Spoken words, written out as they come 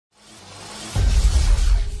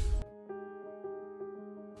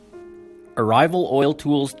Arrival Oil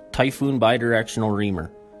Tools Typhoon Bidirectional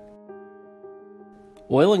Reamer.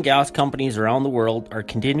 Oil and gas companies around the world are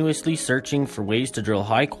continuously searching for ways to drill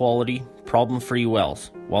high-quality, problem-free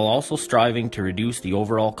wells, while also striving to reduce the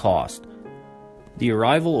overall cost. The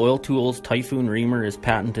Arrival Oil Tools Typhoon Reamer is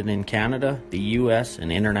patented in Canada, the US,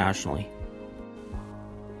 and internationally.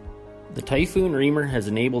 The Typhoon Reamer has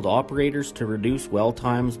enabled operators to reduce well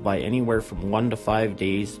times by anywhere from 1 to 5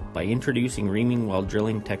 days by introducing reaming while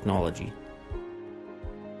drilling technology.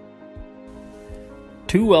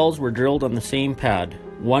 2 wells were drilled on the same pad,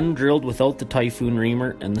 one drilled without the Typhoon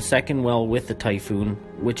Reamer and the second well with the Typhoon,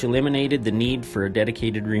 which eliminated the need for a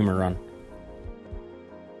dedicated reamer run.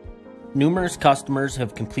 Numerous customers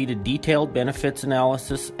have completed detailed benefits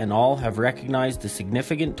analysis and all have recognized the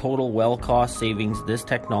significant total well cost savings this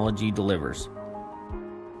technology delivers.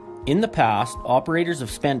 In the past, operators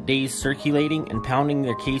have spent days circulating and pounding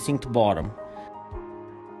their casing to bottom.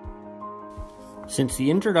 Since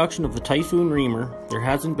the introduction of the Typhoon Reamer, there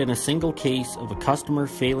hasn't been a single case of a customer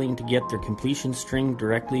failing to get their completion string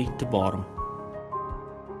directly to bottom.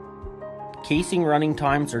 Casing running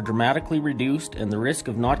times are dramatically reduced and the risk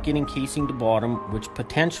of not getting casing to bottom, which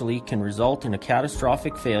potentially can result in a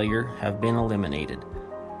catastrophic failure, have been eliminated.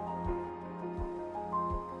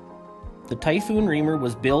 The Typhoon Reamer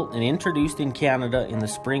was built and introduced in Canada in the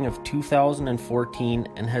spring of 2014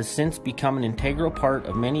 and has since become an integral part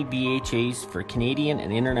of many BHAs for Canadian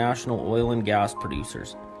and international oil and gas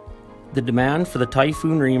producers. The demand for the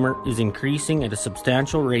Typhoon Reamer is increasing at a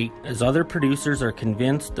substantial rate as other producers are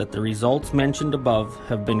convinced that the results mentioned above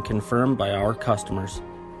have been confirmed by our customers.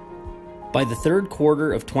 By the third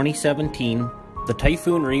quarter of 2017, the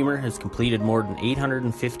Typhoon Reamer has completed more than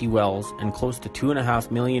 850 wells and close to 2.5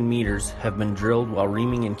 million meters have been drilled while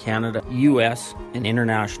reaming in Canada, US, and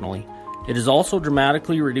internationally. It has also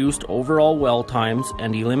dramatically reduced overall well times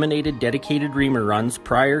and eliminated dedicated reamer runs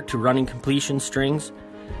prior to running completion strings,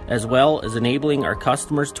 as well as enabling our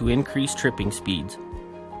customers to increase tripping speeds.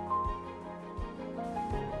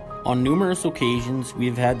 On numerous occasions, we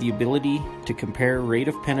have had the ability to compare rate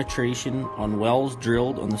of penetration on wells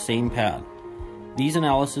drilled on the same pad. These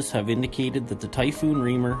analyses have indicated that the Typhoon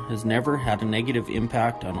Reamer has never had a negative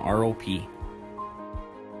impact on ROP.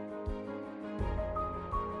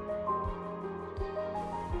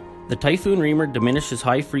 The Typhoon Reamer diminishes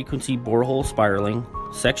high-frequency borehole spiraling,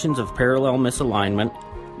 sections of parallel misalignment,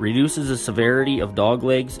 reduces the severity of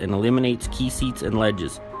doglegs, and eliminates key seats and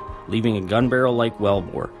ledges, leaving a gun barrel-like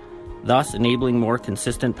wellbore, thus enabling more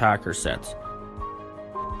consistent packer sets.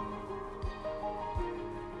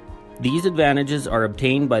 These advantages are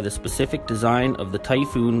obtained by the specific design of the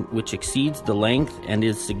Typhoon, which exceeds the length and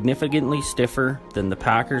is significantly stiffer than the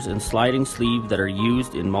packers and sliding sleeve that are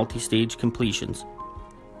used in multi-stage completions.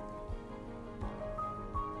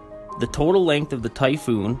 The total length of the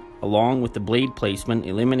Typhoon, along with the blade placement,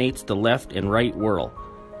 eliminates the left and right whirl.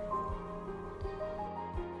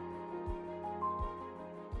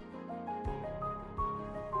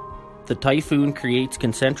 The Typhoon creates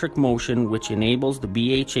concentric motion, which enables the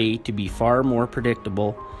BHA to be far more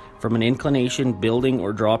predictable from an inclination, building,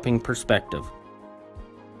 or dropping perspective.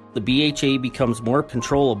 The BHA becomes more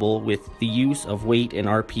controllable with the use of weight and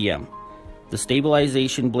RPM. The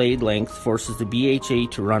stabilization blade length forces the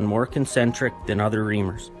BHA to run more concentric than other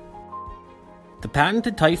reamers. The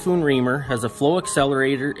patented Typhoon Reamer has a flow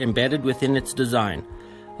accelerator embedded within its design,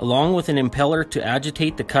 along with an impeller to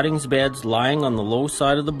agitate the cuttings beds lying on the low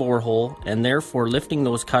side of the borehole and therefore lifting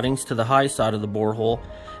those cuttings to the high side of the borehole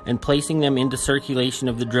and placing them into circulation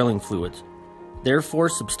of the drilling fluids, therefore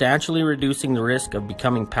substantially reducing the risk of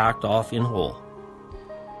becoming packed off in hole.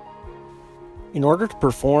 In order to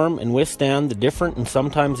perform and withstand the different and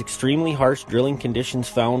sometimes extremely harsh drilling conditions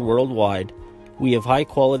found worldwide, we have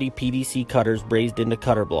high-quality PDC cutters brazed into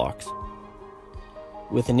cutter blocks.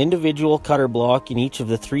 With an individual cutter block in each of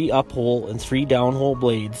the 3 uphole and 3 downhole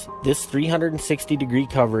blades, this 360-degree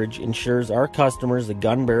coverage ensures our customers a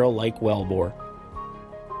gun barrel-like wellbore.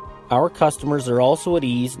 Our customers are also at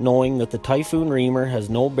ease knowing that the Typhoon Reamer has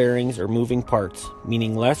no bearings or moving parts,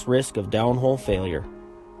 meaning less risk of downhole failure.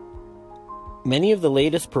 Many of the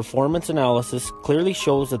latest performance analysis clearly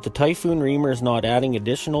shows that the Typhoon Reamer is not adding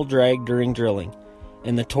additional drag during drilling,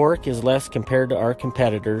 and the torque is less compared to our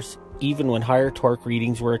competitors, even when higher torque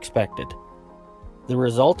readings were expected. The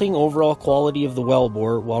resulting overall quality of the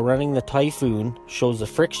wellbore while running the Typhoon shows the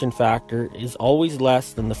friction factor is always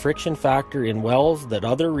less than the friction factor in wells that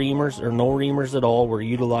other reamers or no reamers at all were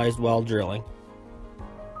utilized while drilling.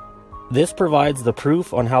 This provides the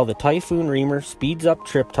proof on how the Typhoon Reamer speeds up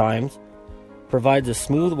trip times, provides a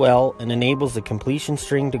smooth well, and enables the completion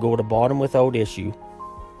string to go to bottom without issue.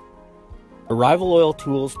 Arrival Oil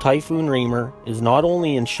Tools Typhoon Reamer is not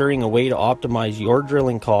only ensuring a way to optimize your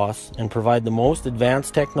drilling costs and provide the most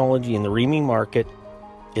advanced technology in the reaming market,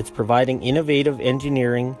 it's providing innovative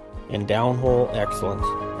engineering and downhole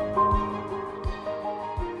excellence.